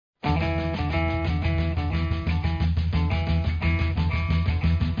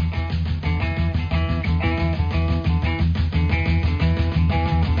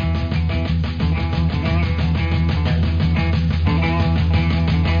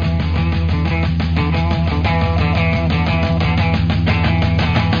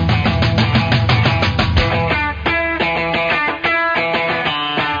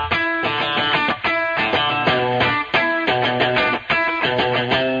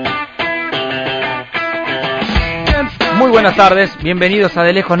Muy buenas tardes, bienvenidos a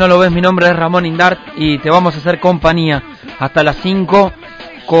De Lejos No Lo Ves, mi nombre es Ramón Indart y te vamos a hacer compañía hasta las 5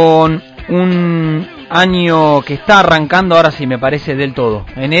 con un año que está arrancando, ahora sí me parece del todo.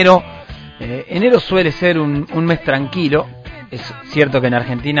 Enero suele ser un mes tranquilo, es cierto que en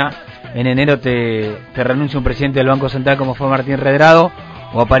Argentina en enero te renuncia un presidente del Banco Central como fue Martín Redrado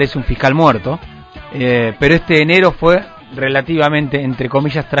o aparece un fiscal muerto, pero este enero fue relativamente, entre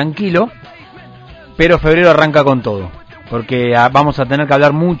comillas, tranquilo, pero febrero arranca con todo, porque vamos a tener que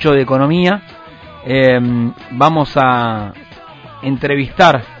hablar mucho de economía, vamos a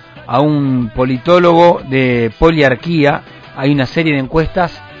entrevistar a un politólogo de poliarquía. Hay una serie de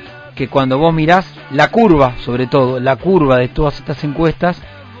encuestas que cuando vos mirás la curva, sobre todo, la curva de todas estas encuestas,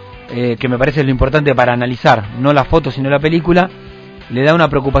 que me parece lo importante para analizar, no la foto sino la película, le da una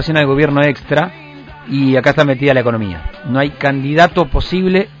preocupación al gobierno extra, y acá está metida la economía. No hay candidato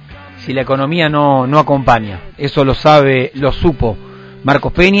posible si la economía no acompaña. Eso lo supo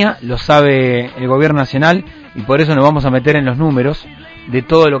Marcos Peña, lo sabe el gobierno nacional, y por eso nos vamos a meter en los números de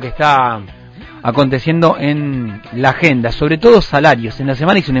todo lo que está aconteciendo en la agenda, sobre todo salarios. En la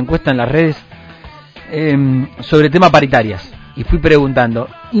semana hice una encuesta en las redes sobre temas paritarias y fui preguntando,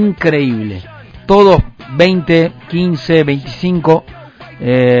 increíble, todos 20, 15, 25,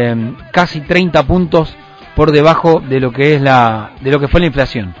 casi 30 puntos por debajo de lo que es de lo que fue la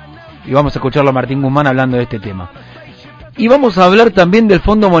inflación. Y vamos a escucharlo a Martín Guzmán hablando de este tema. Y vamos a hablar también del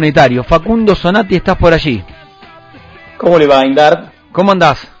Fondo Monetario. Facundo Zonati, estás por allí. ¿Cómo le va a Indar? ¿Cómo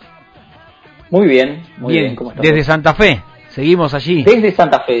andás? Muy bien, muy bien. ¿Cómo estás? Desde Santa Fe, seguimos allí. Desde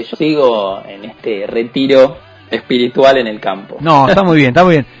Santa Fe, yo sigo en este retiro espiritual en el campo. No, está muy bien, está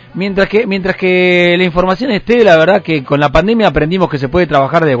muy bien. Mientras que la información esté, la verdad que con la pandemia aprendimos que se puede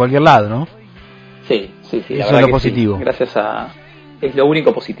trabajar de cualquier lado, ¿no? Sí, la eso es lo positivo. Sí. Es lo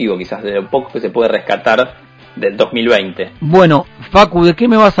único positivo quizás, de lo poco que se puede rescatar del 2020. Bueno, Facu, ¿de qué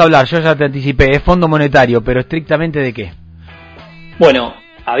me vas a hablar? Yo ya te anticipé, es Fondo Monetario, pero estrictamente ¿de qué? Bueno,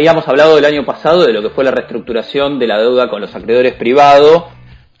 habíamos hablado el año pasado de lo que fue la reestructuración de la deuda con los acreedores privados,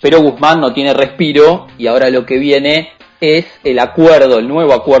 pero Guzmán no tiene respiro y ahora lo que viene es el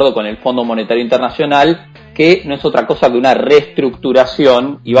nuevo acuerdo con el Fondo Monetario Internacional, que no es otra cosa que una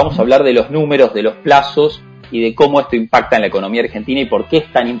reestructuración, y vamos a hablar de los números, de los plazos y de cómo esto impacta en la economía argentina y por qué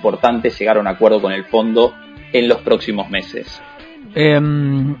es tan importante llegar a un acuerdo con el fondo en los próximos meses.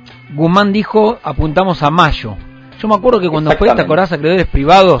 Guzmán dijo, apuntamos a mayo. Yo me acuerdo que cuando fue, ¿te acordás, acreedores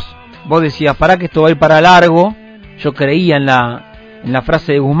privados? Vos decías, para que esto va a ir para largo. Yo creía en la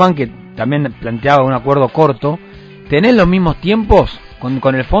frase de Guzmán, que también planteaba un acuerdo corto. ¿Tenés los mismos tiempos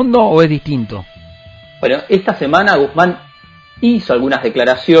con el fondo o es distinto? Bueno, esta semana Guzmán hizo algunas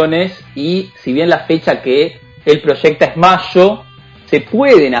declaraciones y si bien la fecha que él proyecta es mayo, se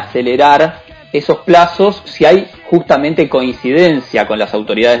pueden acelerar esos plazos si hay justamente coincidencia con las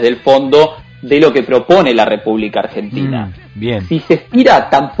autoridades del fondo de lo que propone la República Argentina. Bien. Si se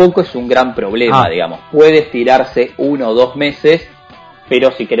estira tampoco es un gran problema, digamos. Puede estirarse 1 o 2 meses,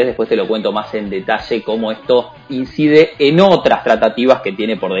 pero si querés después te lo cuento más en detalle cómo esto incide en otras tratativas que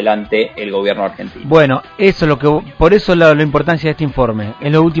tiene por delante el gobierno argentino. Bueno, eso es por eso la importancia de este informe.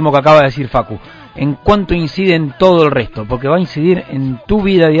 Es lo último que acaba de decir Facu. En cuánto incide en todo el resto, porque va a incidir en tu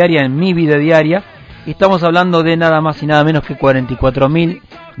vida diaria, en mi vida diaria. Y estamos hablando de nada más y nada menos que 44.000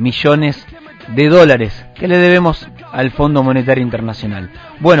 millones de dólares que le debemos al Fondo Monetario Internacional.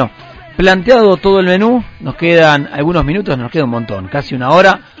 Bueno, planteado todo el menú, nos quedan algunos minutos, nos queda un montón, casi una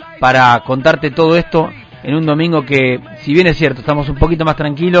hora, para contarte todo esto en un domingo que, si bien es cierto, estamos un poquito más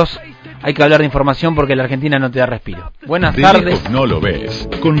tranquilos, hay que hablar de información porque la Argentina no te da respiro. Buenas tardes. No lo ves,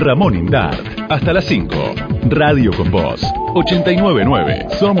 con Ramón Indart, hasta las 5, Radio con Voz,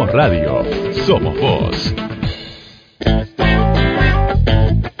 89.9, somos radio, somos voz.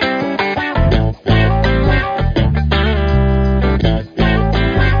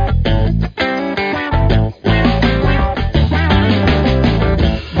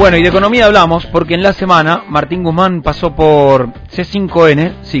 Bueno, y de economía hablamos porque en la semana Martín Guzmán pasó por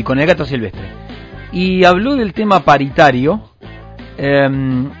C5N, sí, con el Gato Silvestre, y habló del tema paritario.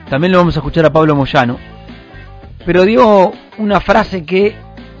 También lo vamos a escuchar a Pablo Moyano, pero dio una frase que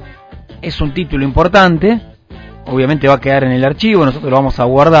es un título importante, obviamente va a quedar en el archivo, nosotros lo vamos a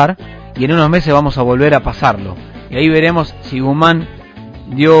guardar y en unos meses vamos a volver a pasarlo, y ahí veremos si Guzmán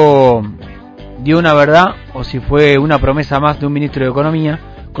dio una verdad o si fue una promesa más de un ministro de Economía,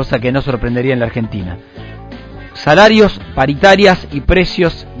 cosa que no sorprendería en la Argentina. Salarios, paritarias y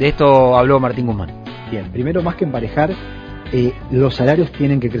precios, de esto habló Martín Guzmán. Bien, primero, más que emparejar, los salarios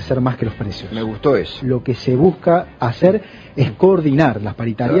tienen que crecer más que los precios. Me gustó eso. Lo que se busca hacer es coordinar las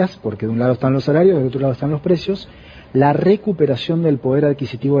paritarias, porque de un lado están los salarios, del otro lado están los precios. La recuperación del poder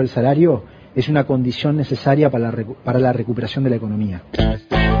adquisitivo del salario es una condición necesaria para la recuperación de la economía.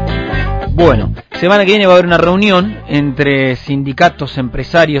 Bueno, semana que viene va a haber una reunión entre sindicatos,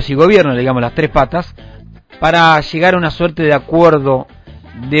 empresarios y gobierno, digamos las tres patas, para llegar a una suerte de acuerdo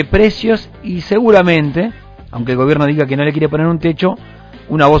de precios y seguramente, aunque el gobierno diga que no le quiere poner un techo,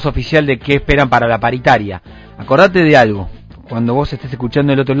 una voz oficial de qué esperan para la paritaria. Acordate de algo, cuando vos estés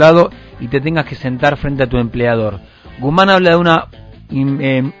escuchando del otro lado y te tengas que sentar frente a tu empleador. Guzmán habla de una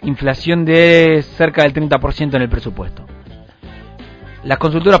inflación de cerca del 30% en el presupuesto. Las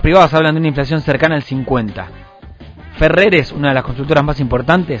consultoras privadas hablan de una inflación cercana al 50%. Ferreres, una de las consultoras más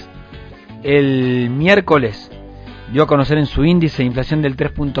importantes, el miércoles dio a conocer en su índice de inflación del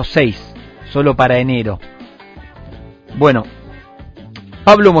 3.6%, solo para enero. Bueno,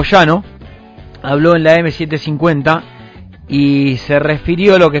 Pablo Moyano habló en la M750 y se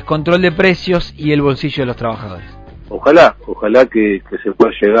refirió a lo que es control de precios y el bolsillo de los trabajadores. Ojalá que se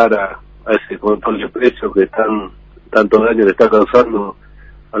pueda llegar a ese control de precios que tanto daño le está causando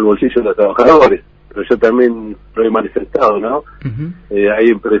al bolsillo de los trabajadores. Pero yo también lo he manifestado, ¿no? Hay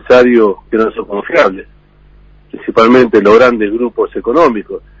empresarios que no son confiables, principalmente los grandes grupos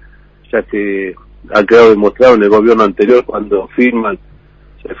económicos, ya que ha quedado demostrado en el gobierno anterior cuando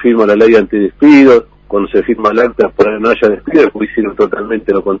se firma la ley antidespidos, cuando se firma el acta para que no haya despidos, pues hicieron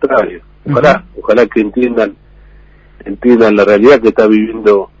totalmente lo contrario. Ojalá que entiendan la realidad que está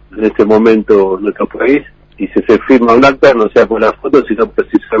viviendo en este momento nuestro país, y si se firma un acta no sea por la foto, sino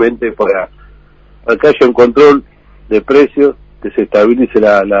precisamente para que haya un control de precios, que se estabilice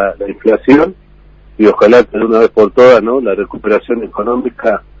la inflación, y ojalá que de una vez por todas, ¿no?, la recuperación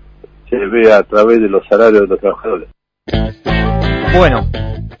económica se vea a través de los salarios de los trabajadores. Bueno,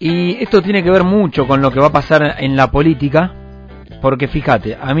 y esto tiene que ver mucho con lo que va a pasar en la política, porque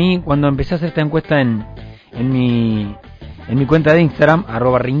fíjate, a mí cuando empecé a hacer esta encuesta en mi cuenta de Instagram,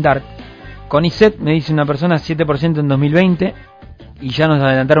 @rindart, CONICET me dice una persona 7% en 2020 y ya nos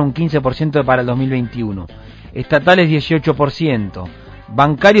adelantaron un 15% para el 2021. Estatales 18%,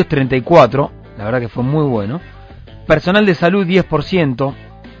 bancarios 34%, la verdad que fue muy bueno. Personal de salud 10%,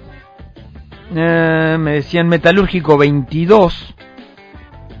 me decían metalúrgico 22%,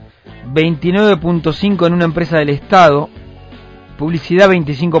 29.5% en una empresa del Estado, publicidad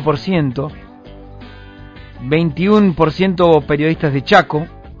 25%, 21% periodistas de Chaco.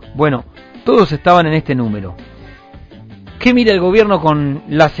 Bueno, todos estaban en este número. ¿Qué mira el gobierno con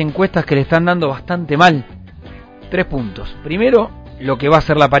las encuestas que le están dando bastante mal? 3 puntos. Primero, lo que va a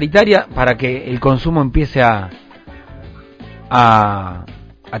ser la paritaria para que el consumo empiece a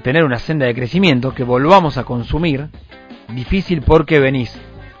tener una senda de crecimiento, que volvamos a consumir. Difícil porque venís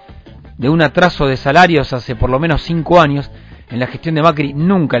de un atraso de salarios hace por lo menos 5 años. En la gestión de Macri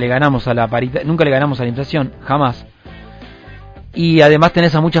nunca le ganamos a la inflación, jamás. Y además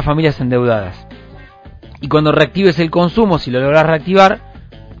tenés a muchas familias endeudadas. Y cuando reactives el consumo, si lo lográs reactivar,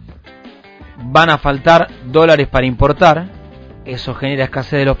 van a faltar dólares para importar. Eso genera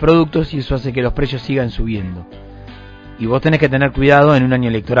escasez de los productos y eso hace que los precios sigan subiendo. Y vos tenés que tener cuidado en un año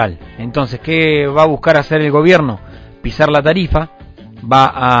electoral. Entonces, ¿qué va a buscar hacer el gobierno? Pisar la tarifa,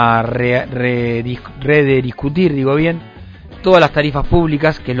 va a rediscutir, digo bien, todas las tarifas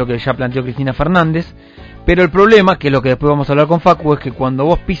públicas, que es lo que ya planteó Cristina Fernández. Pero el problema, que es lo que después vamos a hablar con Facu, es que cuando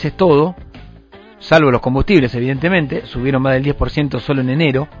vos pises todo, salvo los combustibles evidentemente, subieron más del 10% solo en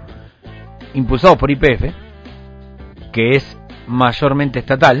enero, impulsados por YPF, que es mayormente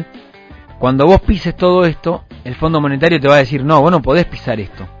estatal. Cuando vos pises todo esto, el Fondo Monetario te va a decir, no, vos no podés pisar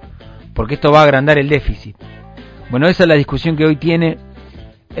esto, porque esto va a agrandar el déficit. Bueno, esa es la discusión que hoy tiene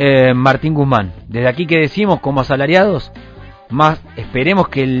Martín Guzmán. Desde aquí, que decimos como asalariados, más esperemos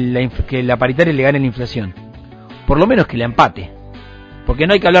que la paritaria le gane la inflación, por lo menos que la empate, porque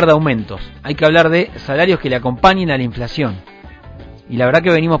no hay que hablar de aumentos, hay que hablar de salarios que le acompañen a la inflación, y la verdad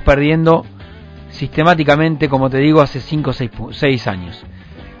que venimos perdiendo sistemáticamente, como te digo, hace 5 o 6 años.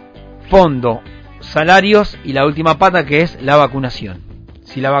 Fondo, salarios y la última pata, que es la vacunación.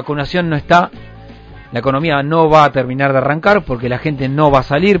 Si la vacunación no está, la economía no va a terminar de arrancar, porque la gente no va a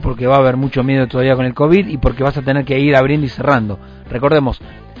salir, porque va a haber mucho miedo todavía con el COVID y porque vas a tener que ir abriendo y cerrando. Recordemos,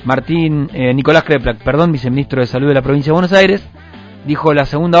 Nicolás Kreplak, viceministro de Salud de la provincia de Buenos Aires, dijo: la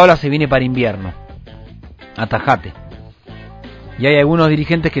segunda ola se viene para invierno. Atajate. Y hay algunos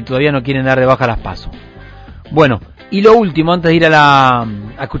dirigentes que todavía no quieren dar de baja las PASO. Bueno, y lo último, antes de ir a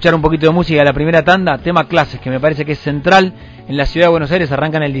escuchar un poquito de música, a la primera tanda, tema clases, que me parece que es central en la ciudad de Buenos Aires.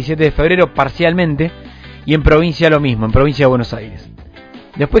 Arrancan el 17 de febrero parcialmente, y en provincia lo mismo, en provincia de Buenos Aires.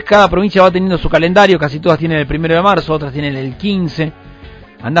 Después cada provincia va teniendo su calendario, casi todas tienen el 1 de marzo, otras tienen el 15.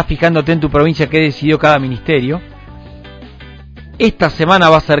 Andás fijándote en tu provincia qué decidió cada ministerio. Esta semana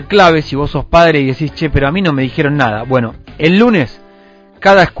va a ser clave si vos sos padre y decís, che, pero a mí no me dijeron nada. Bueno, el lunes,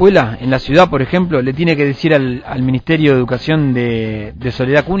 cada escuela en la ciudad, por ejemplo, le tiene que decir al Ministerio de Educación de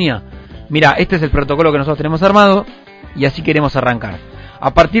Soledad Acuña, mira, este es el protocolo que nosotros tenemos armado y así queremos arrancar.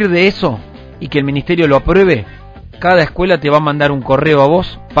 A partir de eso, y que el ministerio lo apruebe, cada escuela te va a mandar un correo a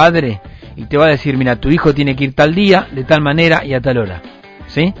vos, padre, y te va a decir, mira, tu hijo tiene que ir tal día, de tal manera y a tal hora.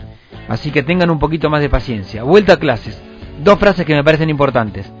 ¿Sí? Así que tengan un poquito más de paciencia. Vuelta a clases. 2 frases que me parecen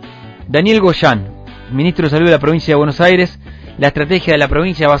importantes. Daniel Goyán, ministro de Salud de la provincia de Buenos Aires, la estrategia de la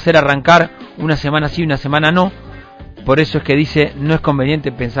provincia va a ser arrancar una semana sí, una semana no. Por eso es que dice, no es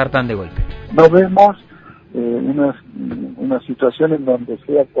conveniente pensar tan de golpe. No vemos una situación en donde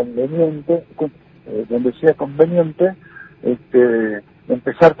sea conveniente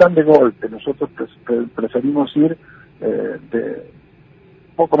empezar tan de golpe. Nosotros preferimos ir de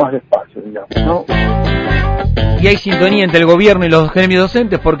poco más despacio, digamos, ¿no? Y hay sintonía entre el gobierno y los gremios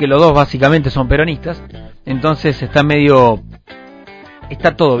docentes porque los dos básicamente son peronistas. Entonces está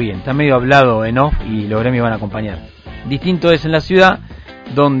todo bien, está medio hablado en off y los gremios van a acompañar. Distinto es en la ciudad,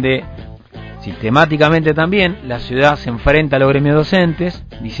 donde sistemáticamente también la ciudad se enfrenta a los gremios docentes,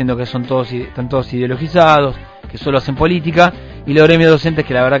 diciendo que están todos ideologizados, que solo hacen política, y los gremios docentes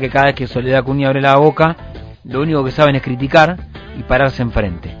que la verdad que cada vez que Soledad Acuña abre la boca, lo único que saben es criticar y pararse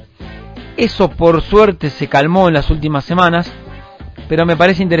enfrente. Eso por suerte se calmó en las últimas semanas, pero me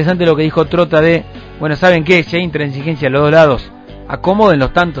parece interesante lo que dijo Trota de, bueno, ¿saben qué? Si hay intransigencia a los dos lados, acomóden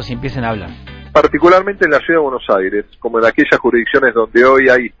los tantos y empiecen a hablar. Particularmente en la ciudad de Buenos Aires, como en aquellas jurisdicciones donde hoy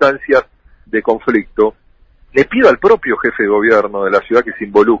hay instancias de conflicto, le pido al propio jefe de gobierno de la ciudad que se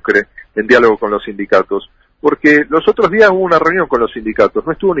involucre en diálogo con los sindicatos, porque los otros días hubo una reunión con los sindicatos,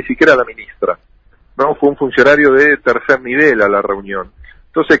 no estuvo ni siquiera la ministra, no fue un funcionario de tercer nivel a la reunión.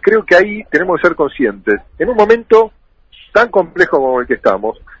 Entonces creo que ahí tenemos que ser conscientes, en un momento tan complejo como el que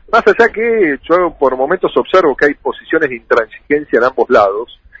estamos, más allá que yo por momentos observo que hay posiciones de intransigencia en ambos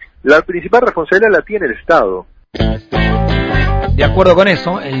lados, la principal responsabilidad la tiene el Estado. De acuerdo con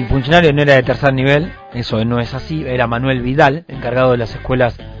eso, el funcionario no era de tercer nivel, eso no es así, era Manuel Vidal, encargado de las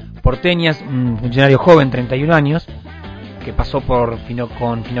escuelas porteñas, un funcionario joven, 31 años, que pasó con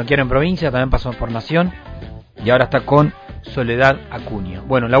Finocchiaro en provincia, también pasó por Nación, y ahora está con Soledad Acuña.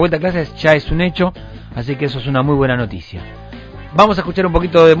 Bueno, la vuelta a clases ya es un hecho, así que eso es una muy buena noticia. Vamos a escuchar un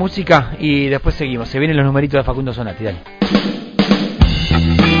poquito de música y después seguimos. Se vienen los numeritos de Facundo Zonati, dale.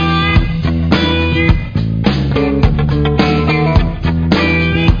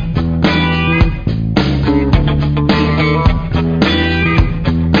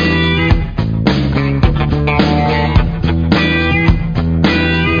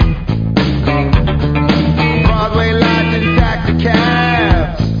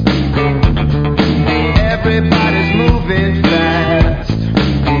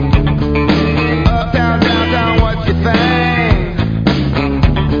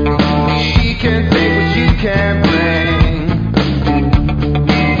 Can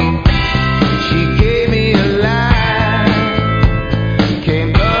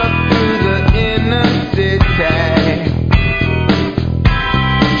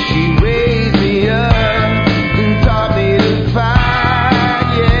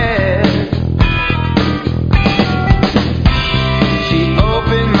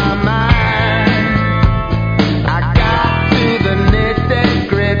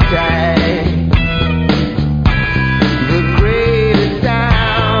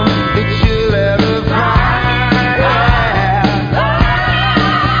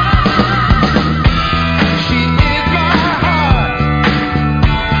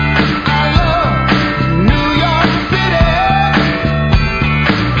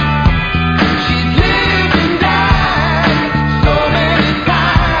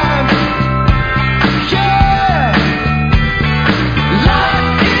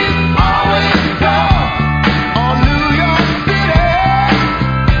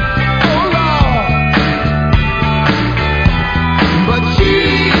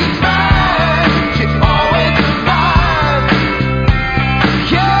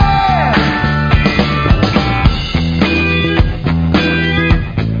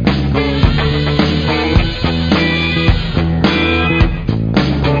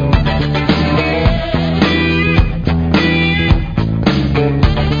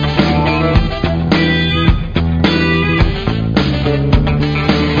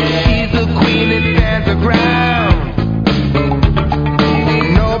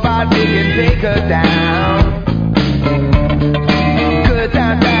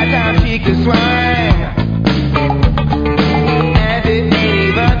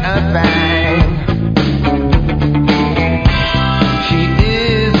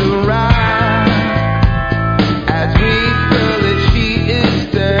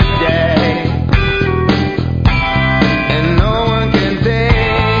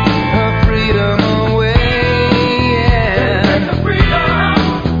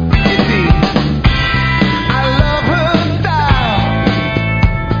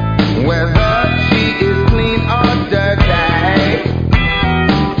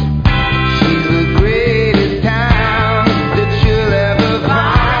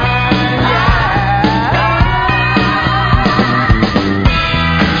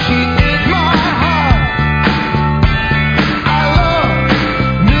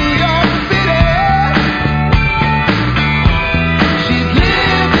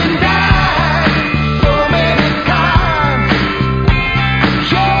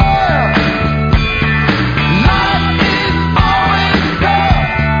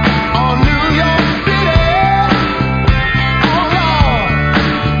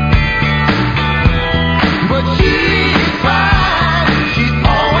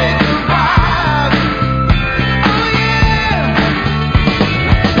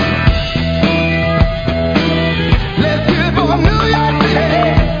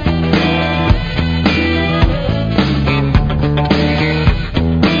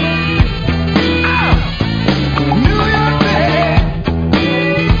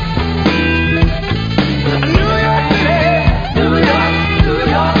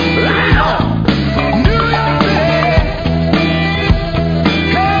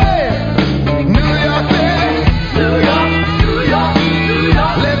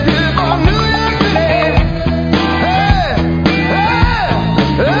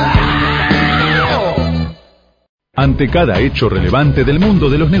Ante cada hecho relevante del mundo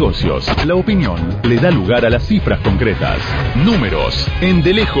de los negocios, la opinión le da lugar a las cifras concretas. Números, en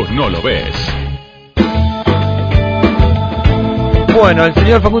De Lejos No Lo Ves. Bueno, al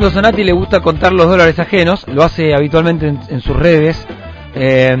señor Facundo Sonati le gusta contar los dólares ajenos, lo hace habitualmente en sus redes.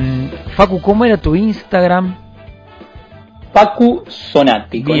 Facu, ¿cómo era tu Instagram? Facu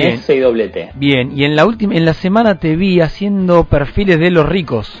Sonati, con Bien. S y doble T. Bien, y en la semana te vi haciendo perfiles de los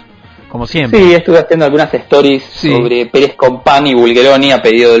ricos, como siempre. Sí, estuve haciendo algunas stories sobre Pérez Compán y Bulgeroni a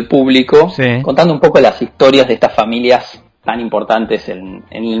pedido del público, contando un poco las historias de estas familias tan importantes en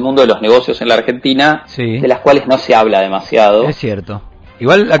el mundo de los negocios en la Argentina, de las cuales no se habla demasiado. Es cierto.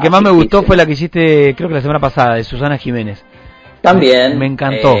 Igual la que más me gustó fue la que hiciste, creo que la semana pasada, de Susana Jiménez. También, me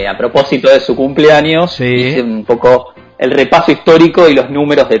encantó. A propósito de su cumpleaños, hice un poco el repaso histórico y los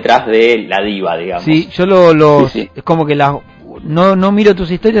números detrás de la diva, digamos. Sí, yo es como que no miro tus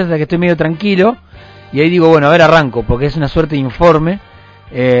historias hasta que estoy medio tranquilo, y ahí digo, bueno, a ver, arranco, porque es una suerte de informe.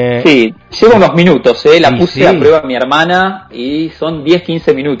 Sí, llevo unos minutos, la puse a prueba a mi hermana y son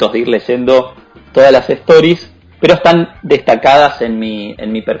 10-15 minutos de ir leyendo todas las stories, pero están destacadas en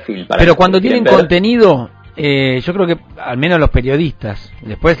mi perfil. Pero cuando tienen contenido, yo creo que al menos los periodistas,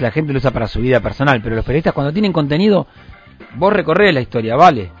 después la gente lo usa para su vida personal, pero los periodistas cuando tienen contenido, vos recorrés la historia,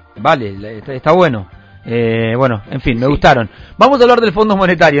 vale, está bueno. Bueno, en fin, me gustaron. Vamos a hablar del Fondo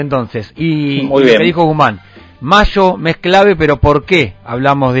Monetario entonces, y lo que dijo Guzmán. Mayo, mes clave, pero ¿por qué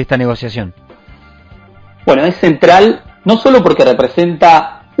hablamos de esta negociación? Bueno, es central, no solo porque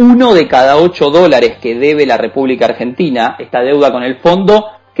representa 1 de cada 8 dólares que debe la República Argentina, esta deuda con el fondo,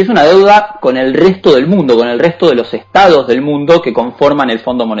 que es una deuda con el resto del mundo, con el resto de los estados del mundo que conforman el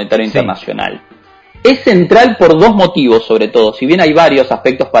Fondo Monetario Internacional. Es central por dos motivos, sobre todo, si bien hay varios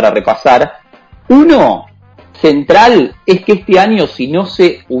aspectos para repasar. Uno, central, es que este año, si no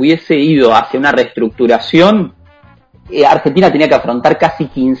se hubiese ido hacia una reestructuración, Argentina tenía que afrontar casi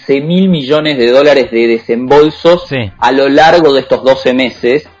 15.000 millones de dólares de desembolsos a lo largo de estos 12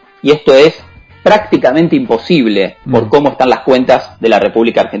 meses, y esto es prácticamente imposible por cómo están las cuentas de la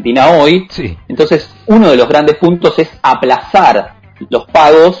República Argentina hoy. Entonces, uno de los grandes puntos es aplazar los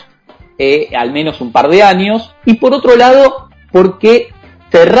pagos al menos un par de años, y por otro lado, porque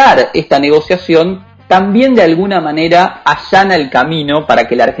cerrar esta negociación también de alguna manera allana el camino para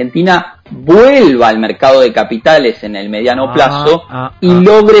que la Argentina vuelva al mercado de capitales en el mediano plazo y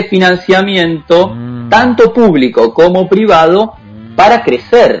logre financiamiento tanto público como privado para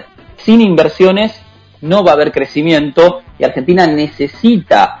crecer. Sin inversiones no va a haber crecimiento, y Argentina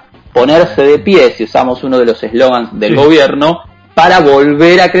necesita ponerse de pie, si usamos uno de los eslogans del gobierno, para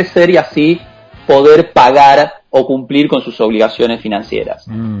volver a crecer y así poder pagar o cumplir con sus obligaciones financieras.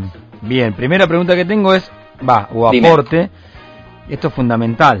 Bien, primera pregunta que tengo es, aporte, esto es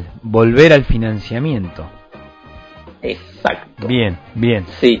fundamental, volver al financiamiento. Exacto. Bien.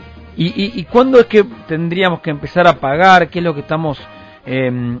 Sí. ¿Y cuándo es que tendríamos que empezar a pagar? ¿Qué es lo que estamos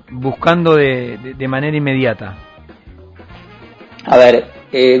buscando de manera inmediata? A ver,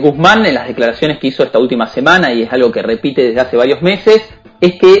 Guzmán en las declaraciones que hizo esta última semana, y es algo que repite desde hace varios meses,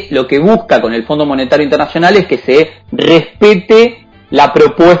 es que lo que busca con el Fondo Monetario Internacional es que se respete la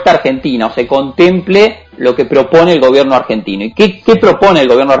propuesta argentina, o se contemple lo que propone el gobierno argentino. ¿Y qué propone el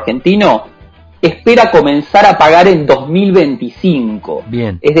gobierno argentino? Espera comenzar a pagar en 2025.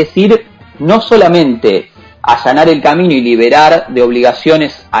 Bien. Es decir, no solamente allanar el camino y liberar de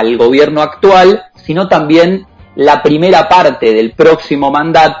obligaciones al gobierno actual, sino también la primera parte del próximo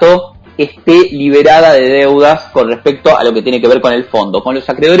mandato esté liberada de deudas con respecto a lo que tiene que ver con el fondo. Con los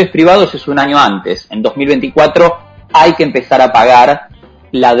acreedores privados es un año antes. En 2024 hay que empezar a pagar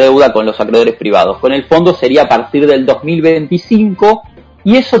la deuda con los acreedores privados. Con el fondo sería a partir del 2025,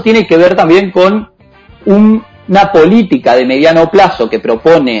 y eso tiene que ver también con una política de mediano plazo que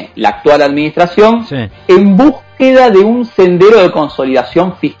propone la actual administración en búsqueda de un sendero de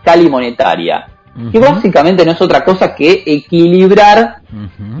consolidación fiscal y monetaria, que básicamente no es otra cosa que equilibrar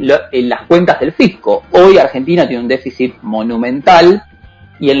en las cuentas del fisco. Hoy Argentina tiene un déficit monumental,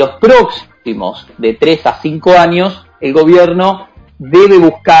 y en los próximos de 3 a 5 años el gobierno debe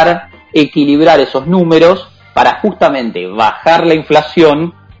buscar equilibrar esos números para justamente bajar la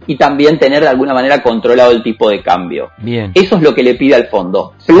inflación y también tener de alguna manera controlado el tipo de cambio. Bien. Eso es lo que le pide al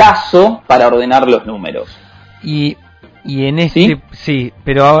fondo, plazo para ordenar los números. Y en sí,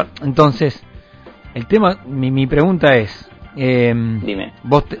 pero ahora, entonces, el tema, mi pregunta es, dime.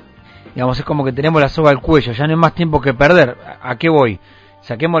 Digamos, es como que tenemos la soga al cuello, ya no hay más tiempo que perder. ¿A qué voy?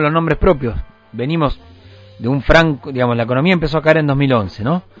 Saquemos los nombres propios. Venimos de un franco, digamos, la economía empezó a caer en 2011,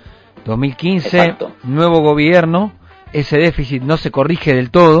 ¿no? 2015, Exacto. Nuevo gobierno, ese déficit no se corrige del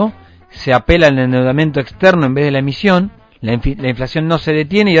todo, se apela al endeudamiento externo en vez de la emisión, la inflación no se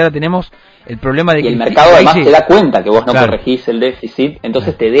detiene y ahora tenemos el problema de que el mercado además se da cuenta que vos no corregís el déficit,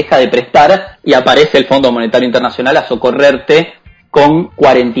 entonces te deja de prestar y aparece el Fondo Monetario Internacional a socorrerte con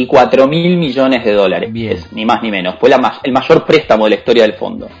 44.000 millones de dólares. Bien. Ni más ni menos. Fue el mayor préstamo de la historia del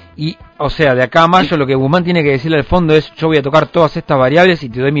fondo. Y, o sea, de acá a mayo lo que Guzmán tiene que decirle al fondo es: yo voy a tocar todas estas variables y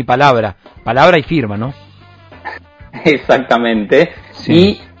te doy mi palabra. Palabra y firma, ¿no? Exactamente. Sí.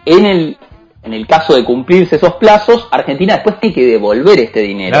 Y en el caso de cumplirse esos plazos, Argentina después tiene que devolver este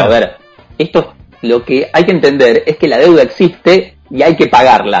dinero. Claro. A ver, esto lo que hay que entender es que la deuda existe y hay que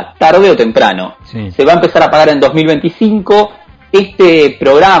pagarla, tarde o temprano. Sí. Se va a empezar a pagar en 2025. Este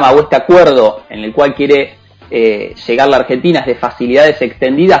programa o este acuerdo en el cual quiere llegar la Argentina es de facilidades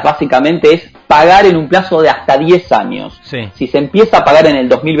extendidas, básicamente es pagar en un plazo de hasta 10 años. Sí. Si se empieza a pagar en el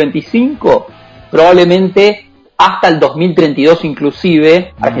 2025, probablemente hasta el 2032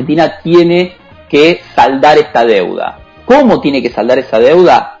 inclusive, Argentina tiene que saldar esta deuda. ¿Cómo tiene que saldar esa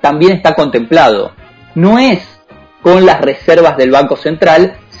deuda? También está contemplado. No es con las reservas del Banco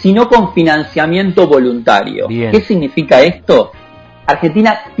Central, sino con financiamiento voluntario. Bien. ¿Qué significa esto?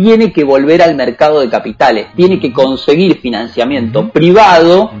 Argentina tiene que volver al mercado de capitales, tiene que conseguir financiamiento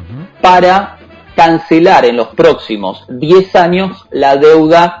privado para cancelar en los próximos 10 años la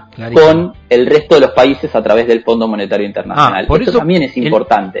deuda con el resto de los países a través del Fondo Monetario Internacional. Por Esto eso también es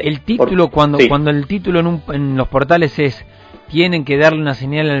importante. El título, cuando el título en los portales es tienen que darle una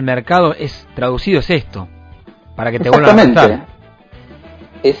señal al mercado, traducido es esto, para que te vuelvan a prestar.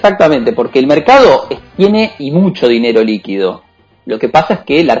 Exactamente, porque el mercado tiene y mucho dinero líquido. Lo que pasa es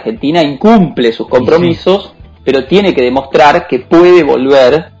que la Argentina incumple sus compromisos, pero tiene que demostrar que puede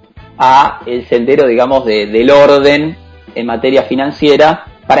volver a el sendero, digamos, del orden en materia financiera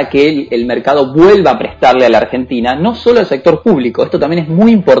para que el mercado vuelva a prestarle a la Argentina, no solo al sector público. Esto también es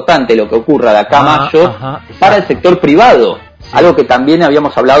muy importante lo que ocurra de acá a mayo para el sector privado, algo que también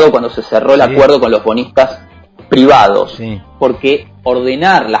habíamos hablado cuando se cerró el acuerdo con los bonistas privados, porque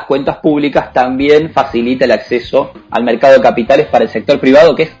ordenar las cuentas públicas también facilita el acceso al mercado de capitales para el sector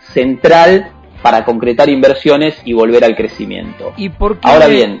privado, que es central para concretar inversiones y volver al crecimiento. ¿Y por qué? Ahora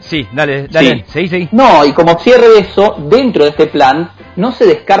bien, dale, seguí. No, y como cierre de eso, dentro de este plan no se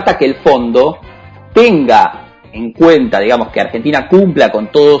descarta que el fondo tenga en cuenta, digamos, que Argentina cumpla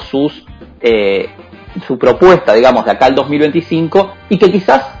con todos su propuesta, digamos, de acá al 2025, y que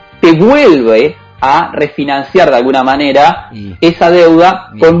quizás te vuelve a refinanciar de alguna manera esa deuda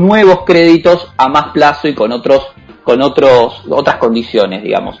con nuevos créditos a más plazo y con otras condiciones,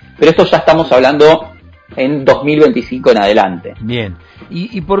 digamos. Pero esto ya estamos hablando en 2025 en adelante. Bien.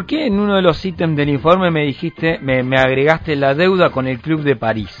 ¿Y por qué en uno de los ítems del informe me dijiste, me agregaste la deuda con el Club de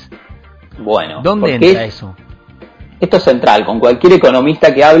París? Bueno, ¿dónde entra eso? Esto es central. Con cualquier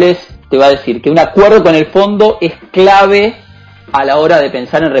economista que hables te va a decir que un acuerdo con el fondo es clave a la hora de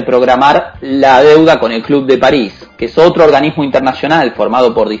pensar en reprogramar la deuda con el Club de París, que es otro organismo internacional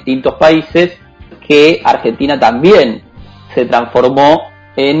formado por distintos países, que Argentina también se transformó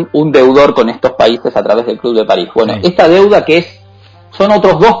en un deudor con estos países a través del Club de París. Bueno, esta deuda son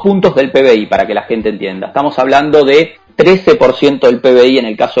otros 2 puntos del PBI, para que la gente entienda. Estamos hablando de 13% del PBI en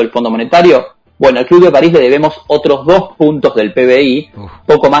el caso del Fondo Monetario. Bueno, al Club de París le debemos otros 2 puntos del PBI,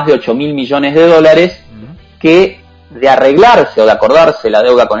 poco más de 8.000 millones de dólares, que de arreglarse o de acordarse la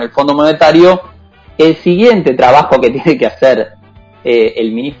deuda con el Fondo Monetario, el siguiente trabajo que tiene que hacer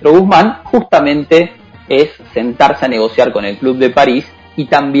el ministro Guzmán justamente es sentarse a negociar con el Club de París y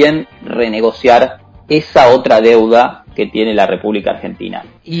también renegociar esa otra deuda que tiene la República Argentina.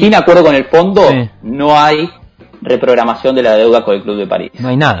 Sin acuerdo con el fondo, no hay reprogramación de la deuda con el Club de París. No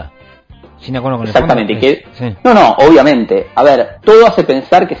hay nada. Sin acuerdo con el fondo. Exactamente. No, obviamente. A ver, todo hace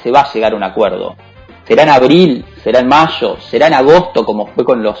pensar que se va a llegar a un acuerdo. ¿Será en abril? ¿Será en mayo? ¿Será en agosto, como fue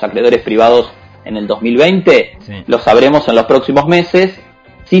con los acreedores privados en el 2020? Lo sabremos en los próximos meses.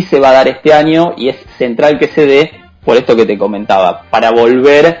 Sí se va a dar este año y es central que se dé, por esto que te comentaba, para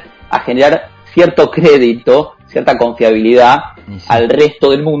volver a generar cierto crédito, cierta confiabilidad al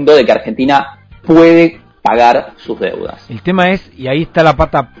resto del mundo de que Argentina puede pagar sus deudas. El tema es, y ahí está la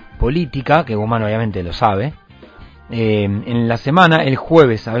pata política, que Guzmán obviamente lo sabe. En la semana, el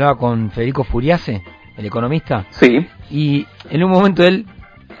jueves, hablaba con Federico Furiase, el economista, y en un momento él,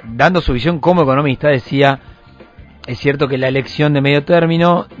 dando su visión como economista, decía: es cierto que la elección de medio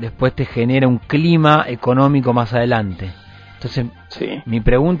término después te genera un clima económico más adelante. Entonces, mi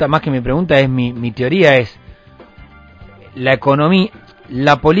pregunta, más que mi pregunta, es mi teoría es: la economía,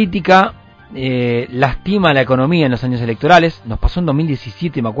 la política lastima la economía en los años electorales. Nos pasó en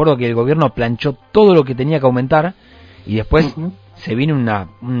 2017, me acuerdo que el gobierno planchó todo lo que tenía que aumentar y después se vienen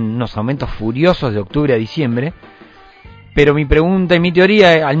unos aumentos furiosos de octubre a diciembre, pero mi pregunta y mi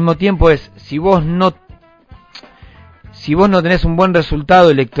teoría al mismo tiempo es, si vos no tenés un buen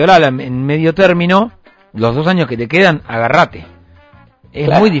resultado electoral en medio término, los 2 años que te quedan, agarrate. Es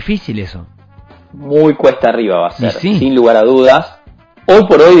claro. Muy difícil eso. Muy cuesta arriba va a ser, sí. Sin lugar a dudas. Hoy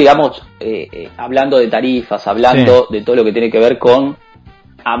por hoy, digamos, hablando de tarifas, hablando de todo lo que tiene que ver con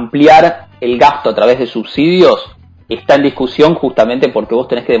ampliar el gasto a través de subsidios, está en discusión justamente porque vos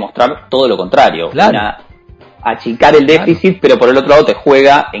tenés que demostrar todo lo contrario. Claro. Achicar el déficit, pero por el otro lado te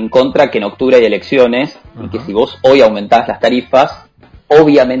juega en contra que en octubre hay elecciones, y que si vos hoy aumentás las tarifas,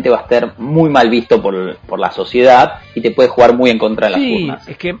 obviamente va a estar muy mal visto por la sociedad y te puede jugar muy en contra de las urnas.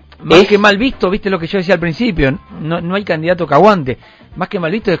 Es que más que mal visto, viste lo que yo decía al principio, no hay candidato que aguante. Más que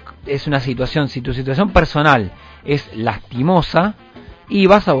mal visto es una situación, si tu situación personal es lastimosa, y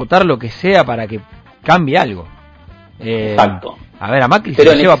vas a votar lo que sea para que cambie algo. Exacto. A ver, a Macri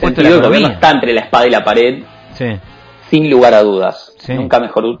pero se lleva puesto la el economía. gobierno está entre la espada y la pared, sin lugar a dudas. Nunca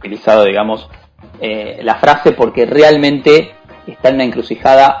mejor utilizado, digamos, la frase, porque realmente está en una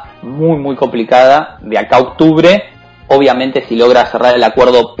encrucijada muy, muy complicada de acá a octubre. Obviamente, si logra cerrar el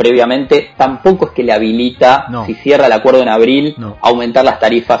acuerdo previamente, tampoco es que le habilita, si cierra el acuerdo en abril, aumentar las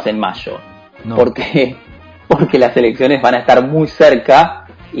tarifas en mayo. Porque las elecciones van a estar muy cerca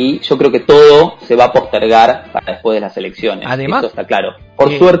y yo creo que todo se va a postergar para después de las elecciones. Además, eso está claro.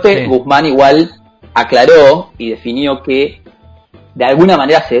 Por suerte, Guzmán igual aclaró y definió que de alguna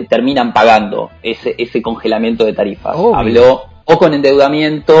manera se terminan pagando ese congelamiento de tarifas. Obvio. Habló o con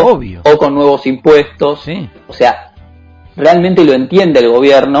endeudamiento o con nuevos impuestos. O sea, realmente lo entiende el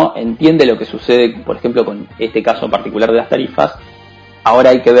gobierno, entiende lo que sucede, por ejemplo, con este caso en particular de las tarifas.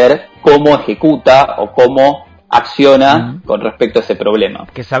 Ahora hay que ver cómo ejecuta o cómo acciona con respecto a ese problema.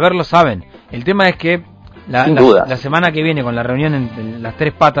 Que saberlo saben. El tema es que la semana que viene, con la reunión entre las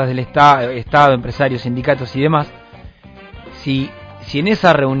 3 patas del Estado, empresarios, sindicatos y demás, si en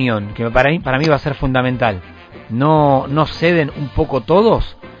esa reunión, que para mí va a ser fundamental, no ceden un poco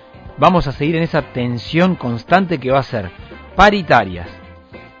todos, vamos a seguir en esa tensión constante que va a ser paritarias,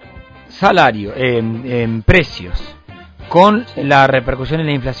 salario, precios, con la repercusión en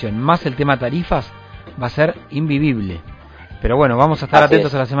la inflación, más el tema tarifas, va a ser invivible. Pero bueno, vamos a estar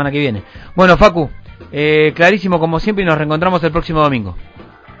atentos a la semana que viene. Bueno, Facu, clarísimo como siempre, y nos reencontramos el próximo domingo.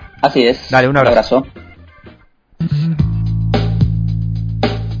 Así es. Dale, un abrazo.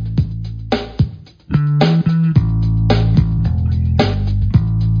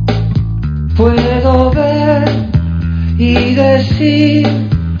 Puedo ver y decir,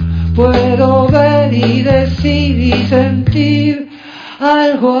 puedo ver y decir y sentir,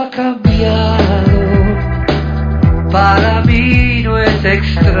 algo ha cambiado, para mí no es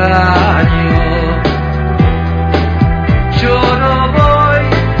extraño. Yo no voy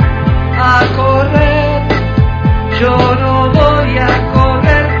a correr, yo no voy a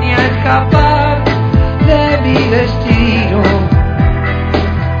correr ni a escapar de mi destino.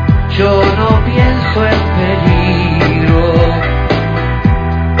 Yo no pienso en peligro.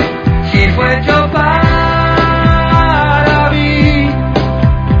 Si fue hecho para mí,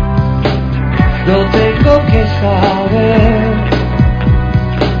 lo tengo que saber,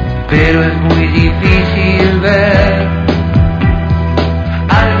 pero es muy difícil ver.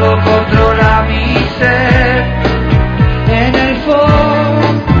 Algo controla mi ser, en el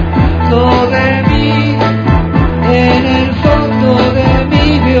fondo de mí, en el fondo de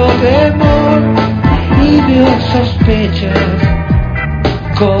mí veo temor y veo sospechas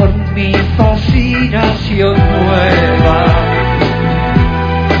con mi fascinación nueva.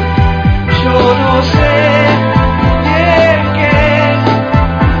 Yo no sé bien qué es,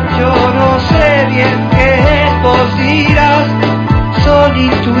 yo no sé bien qué es, vos dirás, son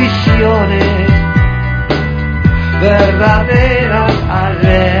intuiciones verdaderas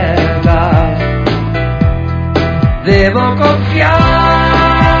alertas. Debo confiar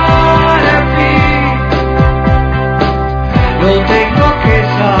en mí, lo tengo que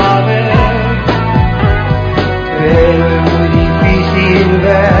saber, pero es muy difícil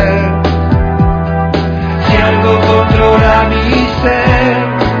ver. Si algo controla mi ser,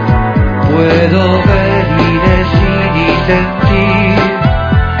 puedo ver y decir y sentir.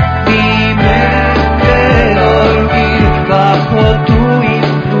 Mi mente dormir bajo tu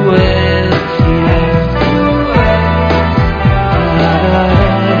influencia.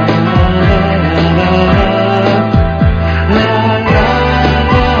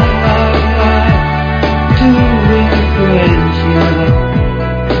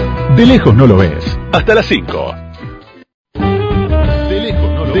 De lejos no lo ves. Hasta las 5.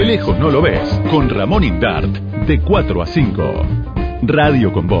 De lejos no lo ves. Con Ramón Indart. De 4 a 5.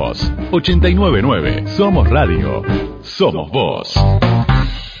 Radio con Voz. 89.9. Somos Radio. Somos Voz.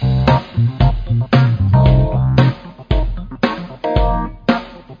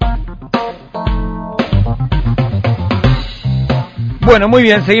 Bueno, muy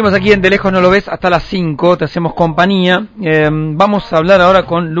bien, seguimos aquí en De Lejos No Lo Ves hasta las 5, te hacemos compañía. Vamos a hablar ahora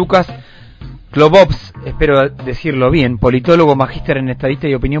con Lucas Klobovs, espero decirlo bien, politólogo, magíster en estadística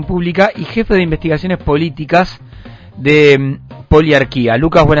y opinión pública y jefe de investigaciones políticas de Poliarquía.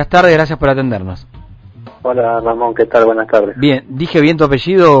 Lucas, buenas tardes, gracias por atendernos. Hola Ramón, ¿qué tal? Buenas tardes. Bien, ¿dije bien tu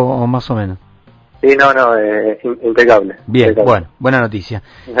apellido o más o menos? Sí, no, impecable. Bien, impecable. Bueno, buena noticia.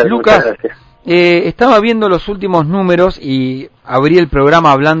 Muchas Lucas, gracias. Estaba viendo los últimos números y abrí el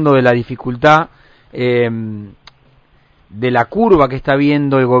programa hablando de la dificultad de la curva que está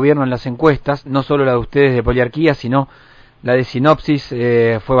viendo el gobierno en las encuestas, no solo la de ustedes de Poliarquía, sino la de Sinopsis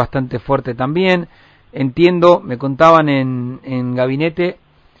fue bastante fuerte también. Entiendo, me contaban en gabinete,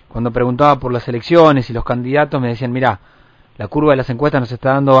 cuando preguntaba por las elecciones y los candidatos, me decían, mirá, la curva de las encuestas nos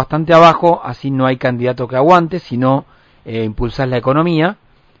está dando bastante abajo, así no hay candidato que aguante, sino impulsar la economía.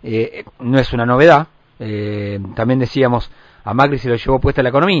 No es una novedad, también decíamos, a Macri se lo llevó puesta la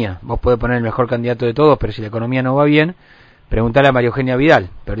economía, vos podés poner el mejor candidato de todos, pero si la economía no va bien, preguntale a María Eugenia Vidal,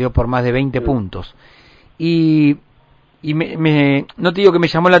 perdió por más de 20 puntos. Y no te digo que me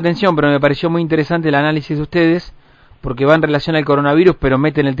llamó la atención, pero me pareció muy interesante el análisis de ustedes, porque va en relación al coronavirus, pero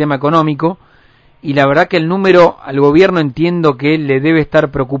meten el tema económico, y la verdad que el número al gobierno entiendo que le debe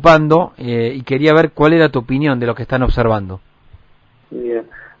estar preocupando, y quería ver cuál era tu opinión de lo que están observando. Bien.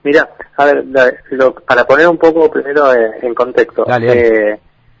 Mira, a ver, para poner un poco primero en contexto. Dale.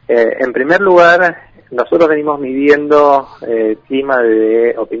 En primer lugar, nosotros venimos midiendo clima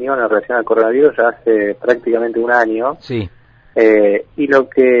de opinión en relación al coronavirus ya hace prácticamente un año. Sí. Y lo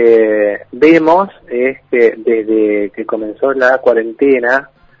que vemos es que desde que comenzó la cuarentena,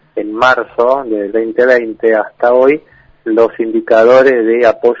 en marzo del 2020 hasta hoy, los indicadores de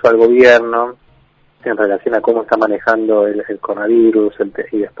apoyo al gobierno en relación a cómo está manejando el coronavirus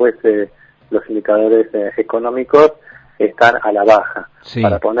y después los indicadores económicos están a la baja. Sí.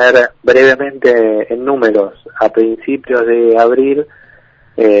 Para poner brevemente en números, a principios de abril,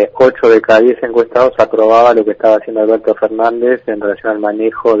 8 de cada 10 encuestados aprobaba lo que estaba haciendo Alberto Fernández en relación al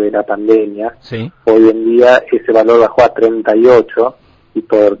manejo de la pandemia. Sí. Hoy en día ese valor bajó a 38 y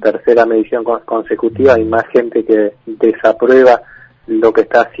por tercera medición consecutiva hay más gente que desaprueba lo que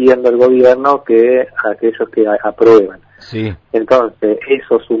está haciendo el gobierno que aquellos que aprueban. Sí. Entonces,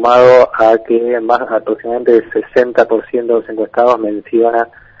 eso sumado a que más aproximadamente el 60% de los encuestados menciona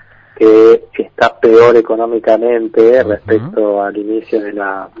que está peor económicamente respecto al inicio de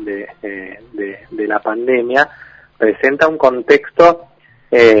la pandemia, presenta un contexto,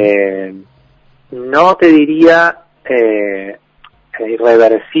 no te diría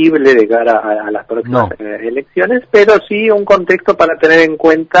irreversible de cara a las próximas elecciones, pero sí un contexto para tener en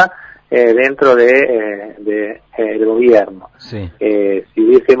cuenta dentro de el gobierno. Sí. Si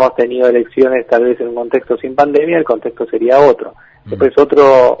hubiésemos tenido elecciones tal vez en un contexto sin pandemia, el contexto sería otro. Después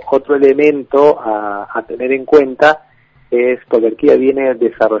otro elemento a tener en cuenta es Poliarquía viene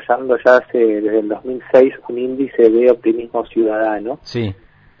desarrollando ya desde el 2006 un índice de optimismo ciudadano. Sí.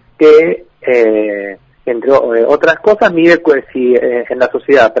 Que entre otras cosas mide si en la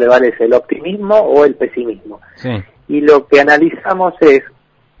sociedad prevalece el optimismo o el pesimismo. Sí. Y lo que analizamos es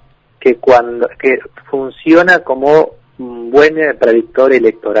que que funciona como un buen predictor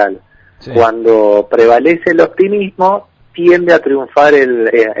electoral. Sí. Cuando prevalece el optimismo tiende a triunfar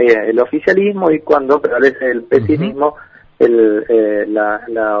el oficialismo y cuando prevalece el pesimismo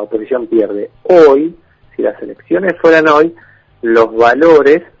la oposición pierde. Hoy, si las elecciones fueran hoy, los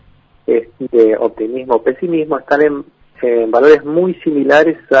valores de optimismo o pesimismo están en valores muy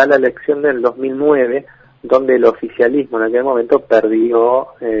similares a la elección del 2009, donde el oficialismo en aquel momento perdió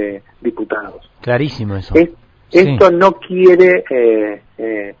diputados. Clarísimo eso. Esto no quiere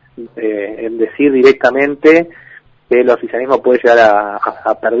decir directamente que el oficialismo puede llegar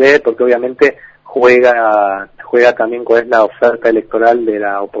a perder, porque obviamente juega también cuál es la oferta electoral de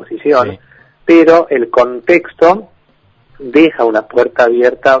la oposición, pero el contexto deja una puerta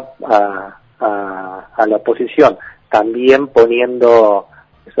abierta a la oposición, también poniendo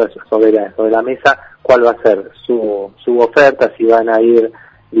sobre la mesa cuál va a ser su oferta, si van a ir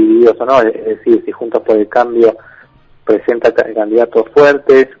divididos o no, es decir, si Juntos por el Cambio presenta candidatos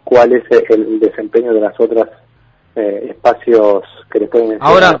fuertes, cuál es el desempeño de las otras espacios que le pueden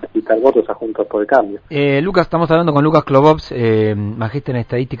quitar votos a Juntos por el Cambio. Lucas, estamos hablando con Lucas Klobovs, magíster en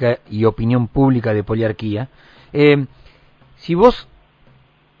estadística y opinión pública de Poliarquía. Si vos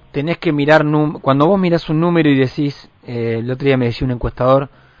tenés que mirar, cuando vos mirás un número y decís, el otro día me decía un encuestador,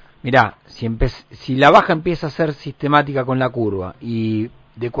 mirá, si la baja empieza a ser sistemática con la curva y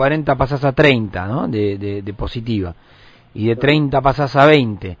de 40 pasás a 30, ¿no? de positiva, y de 30 pasás a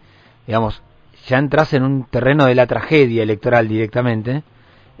 20, digamos, ya entras en un terreno de la tragedia electoral directamente.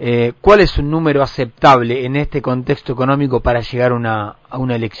 ¿Cuál es un número aceptable en este contexto económico para llegar a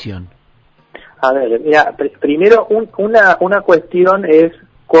una elección? A ver, mira, primero una cuestión es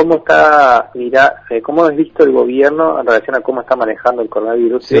cómo está, cómo has visto el gobierno en relación a cómo está manejando el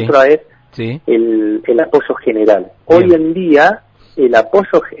coronavirus, Sí. y otra es Sí. el apoyo general. Bien. Hoy en día el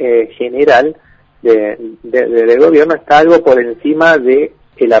apoyo general del gobierno está algo por encima de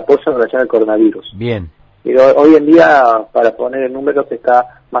el apoyo en relación al coronavirus. Bien. Pero hoy en día, para poner en números,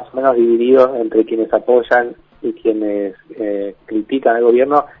 está más o menos dividido entre quienes apoyan y quienes critican al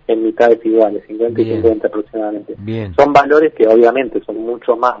gobierno en mitades iguales, 50 y Bien. 50 aproximadamente. Bien. Son valores que obviamente son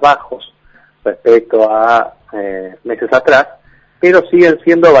mucho más bajos respecto a meses atrás, pero siguen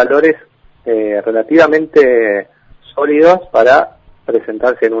siendo valores relativamente sólidos para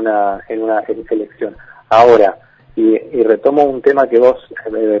presentarse en una elección. Ahora, y retomo un tema que vos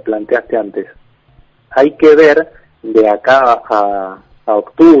planteaste antes, hay que ver de acá a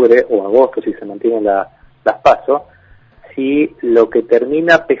octubre o agosto, si se mantienen las PASO, si lo que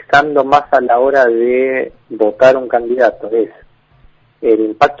termina pesando más a la hora de votar un candidato es el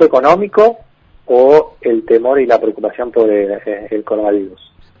impacto económico o el temor y la preocupación por el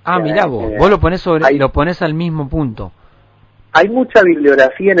coronavirus. Mirá vos lo pones lo pones al mismo punto. Hay mucha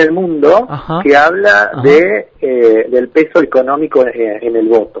bibliografía en el mundo Ajá. que habla Ajá. del peso económico en el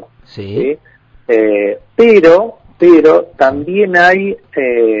voto. Sí. ¿Sí? Pero también hay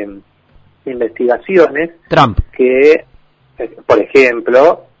investigaciones Trump. que, por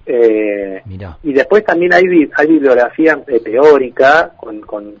ejemplo, Mirá. y después también hay bibliografía teórica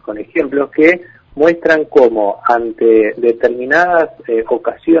con ejemplos que muestran cómo ante determinadas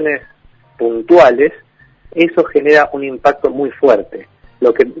ocasiones puntuales eso genera un impacto muy fuerte.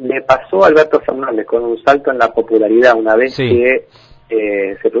 Lo que le pasó a Alberto Fernández con un salto en la popularidad una vez Sí. que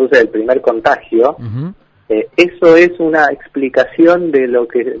se produce el primer contagio, Ujú. eso es una explicación de lo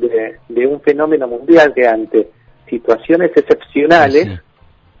que de un fenómeno mundial que ante situaciones excepcionales Sí.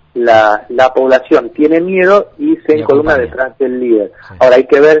 la población tiene miedo y se Y encolumna acompaña. detrás del líder. Sí. Ahora hay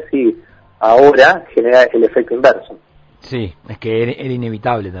que ver si ahora genera el efecto inverso. Sí, es que era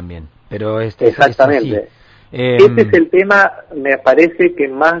inevitable también, pero es Exactamente. así. Ese es el tema, me parece que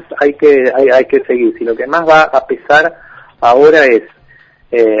más hay que seguir. Si lo que más va a pesar ahora es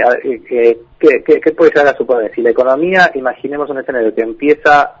 ¿qué puede llegar a suponer? Si la economía, imaginemos un escenario que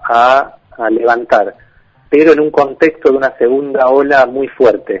empieza a levantar, pero en un contexto de una segunda ola muy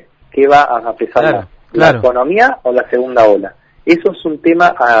fuerte, ¿qué va a pesar Claro, más? claro. ¿La economía o la segunda ola? Eso es un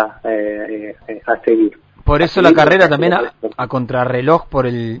tema a seguir. Por eso la carrera también a contrarreloj,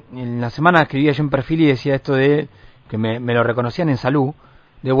 en la semana escribía yo en perfil y decía esto de que me lo reconocían en salud,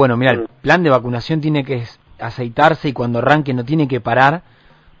 de bueno, mira, el plan de vacunación tiene que aceitarse y cuando arranque no tiene que parar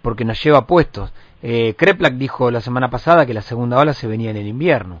porque nos lleva puestos. Kreplak dijo la semana pasada que la segunda ola se venía en el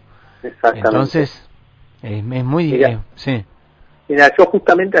invierno. Exactamente. Entonces, es muy difícil. Sí. Mira, yo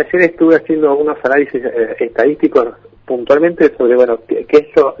justamente ayer estuve haciendo unos análisis estadísticos puntualmente sobre, bueno, qué es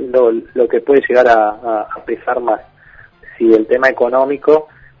lo que puede llegar a pesar más, si el tema económico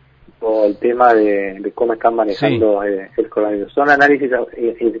o el tema de cómo están manejando el coronavirus. Son análisis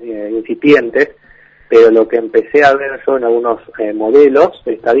incipientes, pero lo que empecé a ver yo en algunos modelos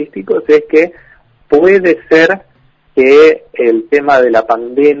estadísticos es que puede ser que el tema de la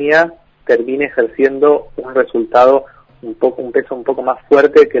pandemia termine ejerciendo un resultado un peso un poco más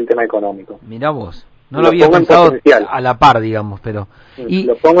fuerte que el tema económico. Mirá vos, no lo había pensado a la par, digamos, pero...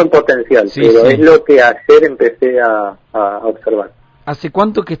 Lo pongo en potencial, Sí, pero sí. es lo que ayer empecé a observar. ¿Hace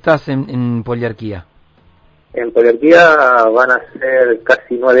cuánto que estás en poliarquía? En poliarquía van a ser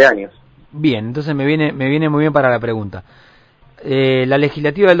casi 9 años. Bien, entonces me viene muy bien para la pregunta. La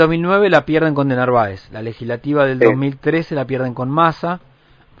legislativa del 2009 la pierden con De Narváez, la legislativa del 2013 la pierden con Massa,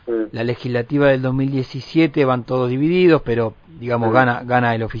 la legislativa del 2017 van todos divididos, pero digamos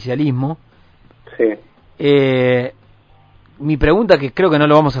gana el oficialismo. Sí. Mi pregunta, que creo que no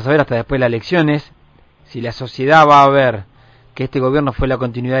lo vamos a saber hasta después de la elección, es si la sociedad va a ver que este gobierno fue la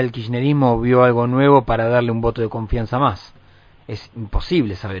continuidad del kirchnerismo o vio algo nuevo para darle un voto de confianza más. Es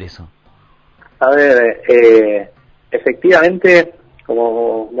imposible saber eso. A ver, efectivamente,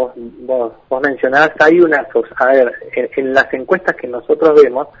 como vos mencionás, hay en las encuestas que nosotros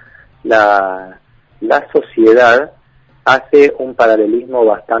vemos, la sociedad hace un paralelismo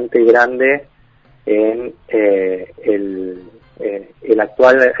bastante grande en el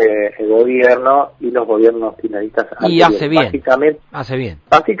actual gobierno y los gobiernos finalistas y anteriores. hace bien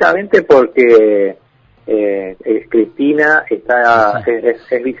Básicamente porque Cristina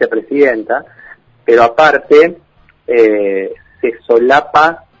es vicepresidenta, pero aparte se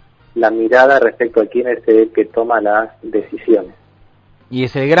solapa la mirada respecto a quién es el que toma las decisiones. Y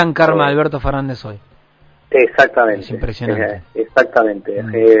es el gran karma de Alberto Fernández hoy. Exactamente. Es impresionante. Exactamente.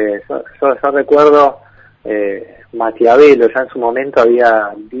 Yo recuerdo Maquiavelo ya en su momento había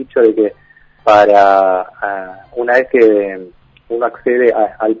dicho de que una vez que uno accede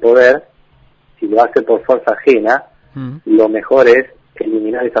al poder, si lo hace por fuerza ajena, lo mejor es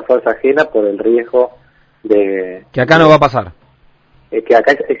eliminar esa fuerza ajena por el riesgo de... Que acá no va a pasar. Que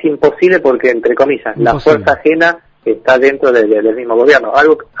acá es imposible porque, entre comillas, la fuerza ajena está dentro del mismo gobierno.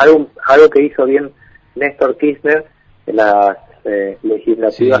 Algo que hizo bien Néstor Kirchner en las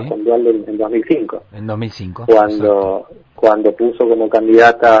legislativas con Duhalde en 2005. En 2005. Cuando puso como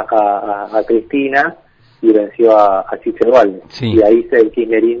candidata a Cristina y venció a Chiche Duhalde. Sí. Y ahí el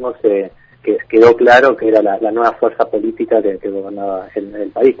kirchnerismo que quedó claro que era la nueva fuerza política que gobernaba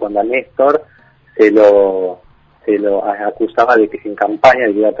el país. Cuando a Néstor se lo acusaba de que en campaña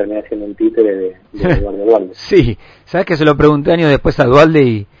iba a terminar siendo un títere de Eduardo Duhalde. Sí, sabes que se lo pregunté años después a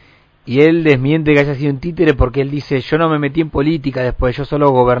Duhalde y él desmiente que haya sido un títere porque él dice, yo no me metí en política después, yo solo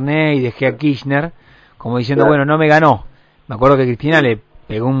goberné y dejé a Kirchner, como diciendo, bueno, no me ganó. Me acuerdo que Cristina le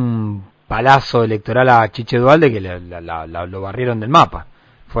pegó un palazo electoral a Chiche Duhalde que lo barrieron del mapa.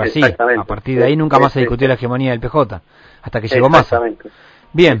 Fue así, a partir de ahí nunca más se discutió la hegemonía del PJ, hasta que llegó Massa.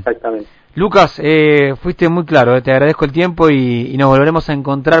 Bien. Exactamente. Lucas, fuiste muy claro, te agradezco el tiempo y nos volveremos a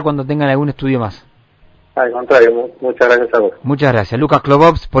encontrar cuando tengan algún estudio más. Al contrario, muchas gracias a vos. Muchas gracias. Lucas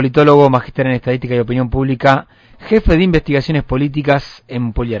Klobops, politólogo, magíster en Estadística y Opinión Pública, jefe de investigaciones políticas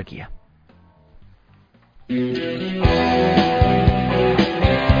en Poliarquía.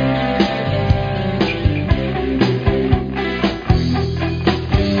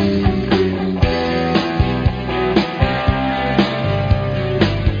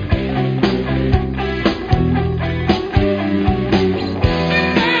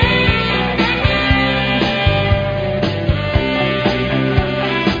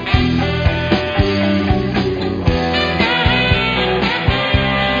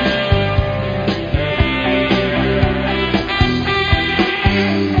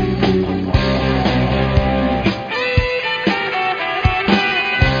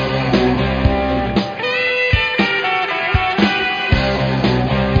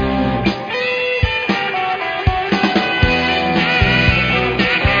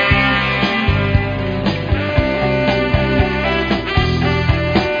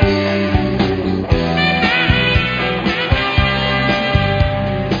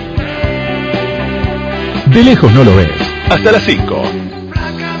 De lejos no lo ves. Hasta las 5.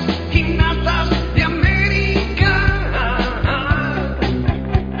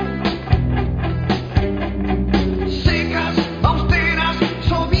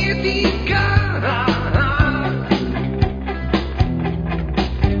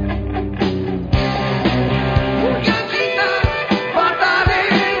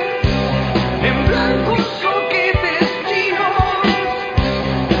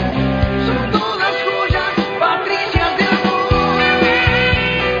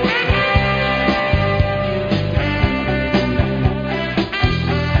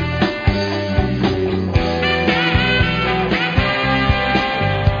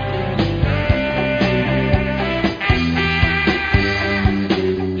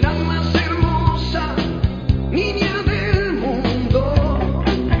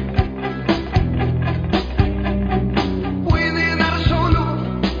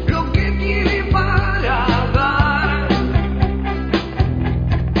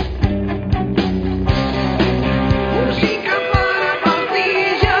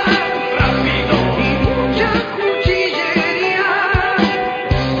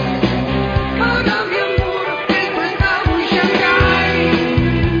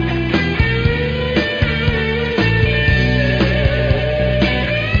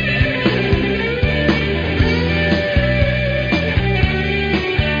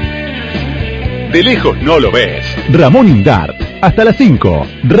 De lejos no lo ves. Ramón Indart, hasta las 5.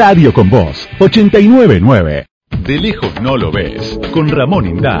 Radio con Vos, 89.9. De lejos no lo ves. Con Ramón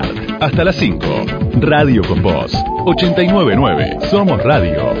Indart, hasta las 5. Radio con Vos, 89.9. Somos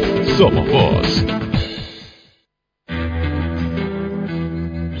radio, somos vos.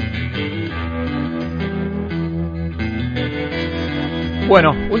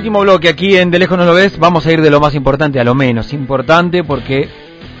 Bueno, último bloque aquí en De lejos no lo ves. Vamos a ir de lo más importante a lo menos importante porque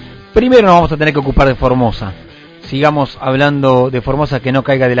primero nos vamos a tener que ocupar de Formosa. sigamos hablando de Formosa, que no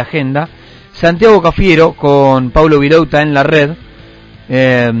caiga de la agenda. Santiago Cafiero con Paulo Virouta en la red,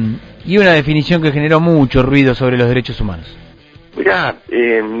 y una definición que generó mucho ruido sobre los derechos humanos. Mirá,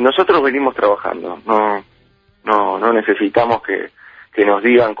 nosotros venimos trabajando, no necesitamos que nos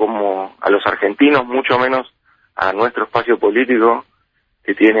digan cómo a los argentinos, mucho menos a nuestro espacio político,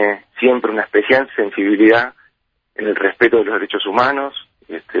 que tiene siempre una especial sensibilidad en el respeto de los derechos humanos.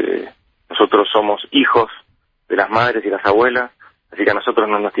 Nosotros somos hijos de las madres y las abuelas, así que a nosotros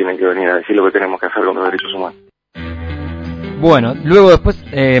no nos tienen que venir a decir lo que tenemos que hacer con los derechos humanos. Bueno, luego después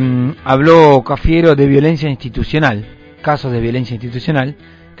habló Cafiero de violencia institucional, casos de violencia institucional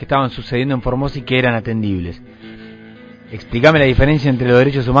que estaban sucediendo en Formosa y que eran atendibles. Explícame la diferencia entre los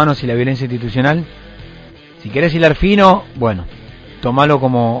derechos humanos y la violencia institucional. Si querés hilar fino, bueno, tómalo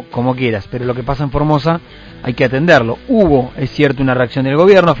como quieras, pero lo que pasa en Formosa hay que atenderlo. Hubo, es cierto, una reacción del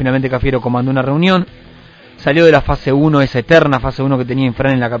gobierno, finalmente Cafiero comandó una reunión, salió de la fase 1, esa eterna fase 1 que tenía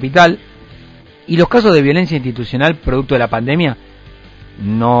Infran en la capital, y los casos de violencia institucional producto de la pandemia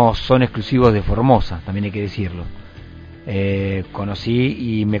no son exclusivos de Formosa, también hay que decirlo.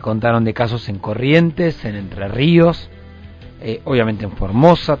 Conocí y me contaron de casos en Corrientes, en Entre Ríos, obviamente en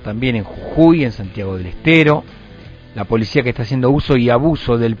Formosa, también en Jujuy, en Santiago del Estero. La policía que está haciendo uso y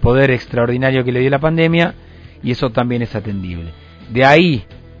abuso del poder extraordinario que le dio la pandemia, y eso también es atendible. De ahí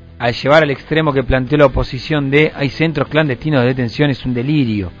al llevar al extremo que planteó la oposición de hay centros clandestinos de detención, es un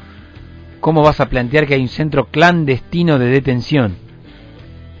delirio. ¿Cómo vas a plantear que hay un centro clandestino de detención?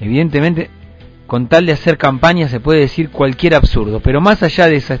 Evidentemente, con tal de hacer campaña se puede decir cualquier absurdo, pero más allá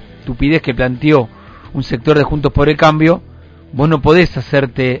de esa estupidez que planteó un sector de Juntos por el Cambio, vos no podés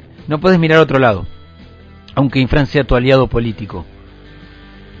mirar a otro lado, aunque Infran sea tu aliado político.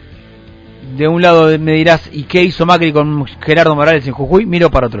 De un lado me dirás, ¿y qué hizo Macri con Gerardo Morales en Jujuy?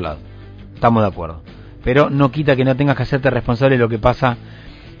 Miro para otro lado. Estamos de acuerdo. Pero no quita que no tengas que hacerte responsable de lo que pasa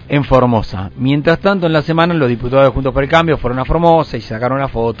en Formosa. Mientras tanto, en la semana, los diputados de Juntos por el Cambio fueron a Formosa y sacaron la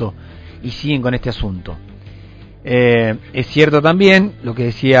foto y siguen con este asunto. Es cierto también lo que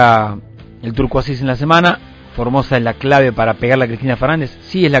decía el Turco Asís en la semana, Formosa es la clave para pegarle a Cristina Fernández.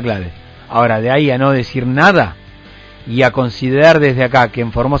 Sí, es la clave. Ahora, de ahí a no decir nada y a considerar desde acá que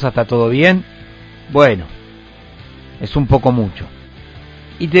en Formosa está todo bien, bueno, es un poco mucho.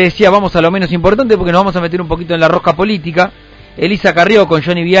 Y te decía, vamos a lo menos importante porque nos vamos a meter un poquito en la rosca política. Elisa Carrió con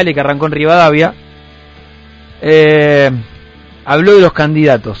Johnny Viale, que arrancó en Rivadavia, habló de los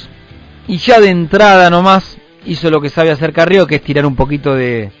candidatos. Y ya de entrada nomás hizo lo que sabe hacer Carrió, que es tirar un poquito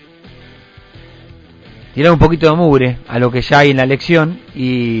de mugre a lo que ya hay en la elección,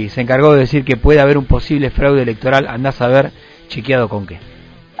 y se encargó de decir que puede haber un posible fraude electoral, andás a ver chequeado con qué.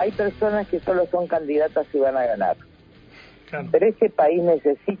 Hay personas que solo son candidatas y van a ganar. Claro. Pero este país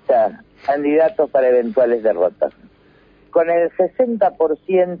necesita candidatos para eventuales derrotas. Con el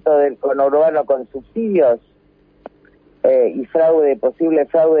 60% del conurbano con subsidios y posible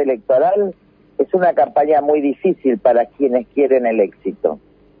fraude electoral, es una campaña muy difícil para quienes quieren el éxito.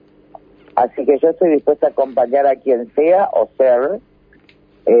 Así que yo estoy dispuesta a acompañar a quien sea o ser,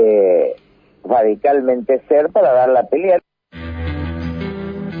 radicalmente ser, para dar la pelea.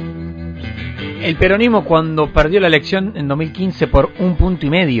 El peronismo, cuando perdió la elección en 2015 por 1,5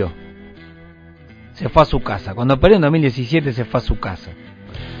 puntos, se fue a su casa. Cuando perdió en 2017 se fue a su casa.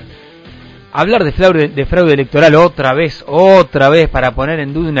 Hablar de fraude electoral otra vez para poner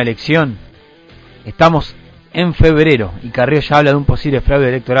en duda una elección. Estamos en febrero y Carrió ya habla de un posible fraude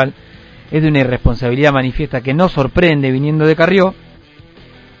electoral. Es de una irresponsabilidad manifiesta que no sorprende viniendo de Carrió,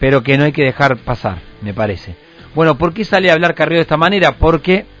 pero que no hay que dejar pasar, me parece. Bueno, ¿por qué sale a hablar Carrió de esta manera?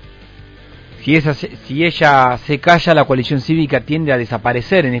 Porque si ella se calla, la coalición cívica tiende a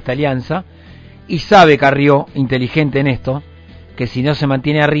desaparecer en esta alianza, y sabe Carrió, inteligente en esto, que si no se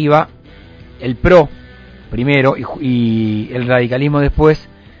mantiene arriba, el PRO primero y el radicalismo después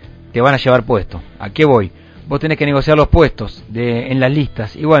te van a llevar puesto. ¿A qué voy? Vos tenés que negociar los puestos en las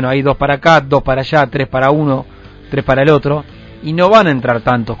listas, y bueno, hay 2 para acá, 2 para allá, 3 para uno, 3 para el otro, y no van a entrar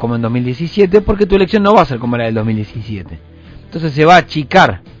tantos como en 2017, porque tu elección no va a ser como la del 2017. Entonces se va a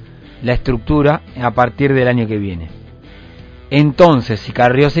achicar la estructura a partir del año que viene. Entonces, si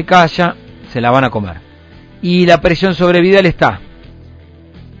Carrió se calla, se la van a comer. Y la presión sobre Vidal está.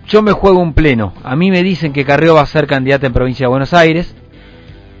 Yo me juego un pleno. A mí me dicen que Carrió va a ser candidata en provincia de Buenos Aires.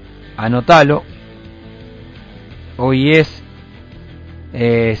 Anotalo. Hoy es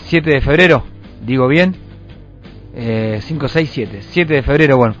 7 de febrero, digo bien, 5, 6, 7, 7 de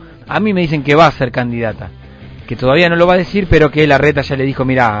febrero, bueno, a mí me dicen que va a ser candidata, que todavía no lo va a decir, pero que Larreta ya le dijo,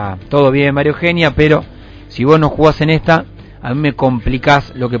 mira, todo bien María Eugenia, pero si vos no jugás en esta, a mí me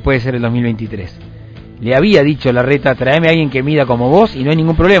complicás lo que puede ser el 2023. Le había dicho Larreta, traeme a alguien que mida como vos y no hay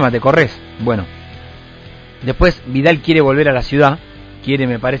ningún problema, te corres. Bueno, después Vidal quiere volver a la ciudad, quiere,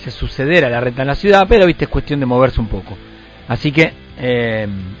 me parece, suceder a Larreta en la ciudad, pero viste, es cuestión de moverse un poco. Así que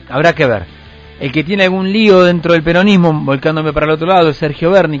habrá que ver. El que tiene algún lío dentro del peronismo, volcándome para el otro lado, es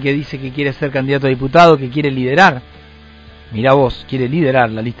Sergio Berni, que dice que quiere ser candidato a diputado, que quiere liderar, mirá vos, quiere liderar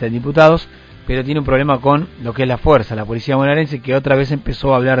la lista de diputados, pero tiene un problema con lo que es la fuerza, la policía bonaerense, que otra vez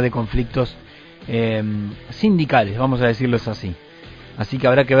empezó a hablar de conflictos sindicales, vamos a decirlos así. Así que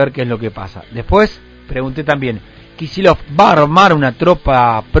habrá que ver qué es lo que pasa. Después pregunté también, ¿Kicillof va a armar una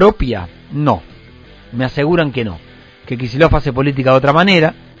tropa propia? No, me aseguran que no, que Kicillof hace política de otra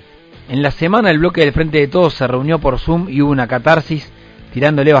manera. En la semana el bloque del Frente de Todos se reunió por Zoom y hubo una catarsis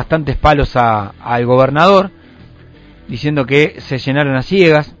tirándole bastantes palos al gobernador, diciendo que se llenaron a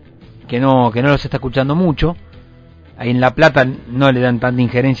ciegas, que no los está escuchando mucho. Ahí en La Plata no le dan tanta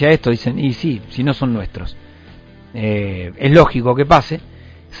injerencia a esto, dicen, y sí, si no son nuestros. Es lógico que pase.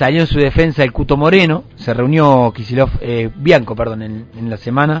 Salió en su defensa el Cuto Moreno, se reunió Bianco en la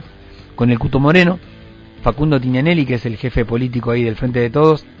semana con el Cuto Moreno, Facundo Tignanelli, que es el jefe político ahí del Frente de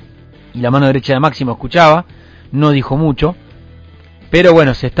Todos, y la mano derecha de Máximo escuchaba, no dijo mucho, pero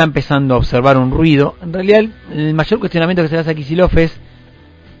bueno, se está empezando a observar un ruido. En realidad el mayor cuestionamiento que se le hace a Kicillof es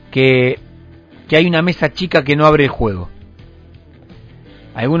que hay una mesa chica que no abre el juego.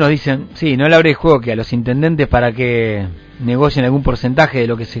 Algunos dicen, sí, no le abre el juego que a los intendentes para que negocien algún porcentaje de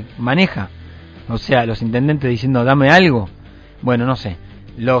lo que se maneja. O sea, los intendentes diciendo, dame algo. Bueno, no sé.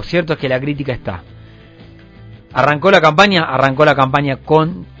 Lo cierto es que la crítica está. Arrancó la campaña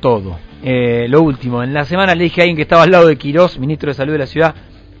con todo. Lo último, en la semana le dije a alguien que estaba al lado de Quirós, ministro de Salud de la ciudad,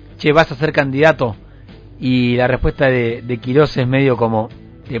 che, ¿vas a ser candidato? Y la respuesta de Quirós es medio como,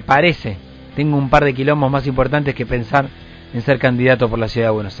 ¿te parece? Tengo un par de quilombos más importantes que pensar en ser candidato por la ciudad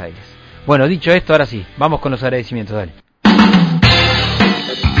de Buenos Aires. Bueno, dicho esto, ahora sí, vamos con los agradecimientos, dale.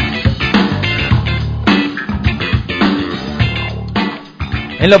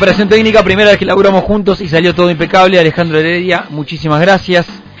 En la operación técnica, primera vez que laburamos juntos y salió todo impecable, Alejandro Heredia, muchísimas gracias.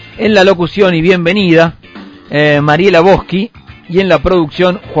 En la locución y bienvenida, Mariela Boschi. Y en la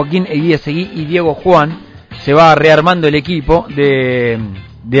producción, Joaquín Eguíaseguí y Diego Juan. Se va rearmando el equipo de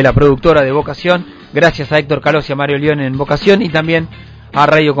la productora de Vocación. Gracias a Héctor Calos y a Mario León en Vocación. Y también a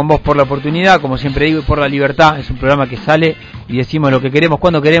Radio Con Vos por la oportunidad, como siempre digo, y por la libertad. Es un programa que sale y decimos lo que queremos,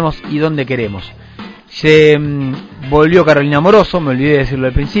 cuando queremos y dónde queremos. Se volvió Carolina Moroso, me olvidé de decirlo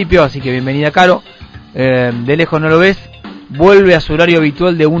al principio, así que bienvenida, Caro. De lejos no lo ves. Vuelve a su horario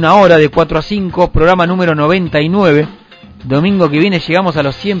habitual de 1 hora, de 4 a 5, programa número 99. Domingo que viene llegamos a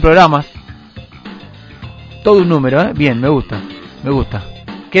los 100 programas. Todo un número, ¿eh? Bien, me gusta.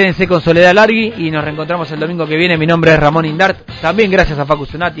 Quédense con Soledad Largui y nos reencontramos el domingo que viene. Mi nombre es Ramón Indart, también gracias a Facu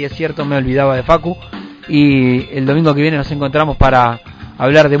Zonati, es cierto, me olvidaba de Facu. Y el domingo que viene nos encontramos para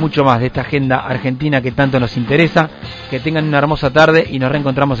hablar de mucho más, de esta agenda argentina que tanto nos interesa. Que tengan una hermosa tarde y nos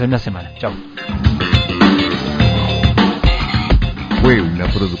reencontramos en una semana. Chau. Fue una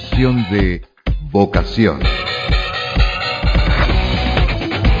producción de Vocación.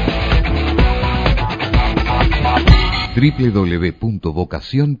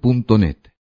 www.vocación.net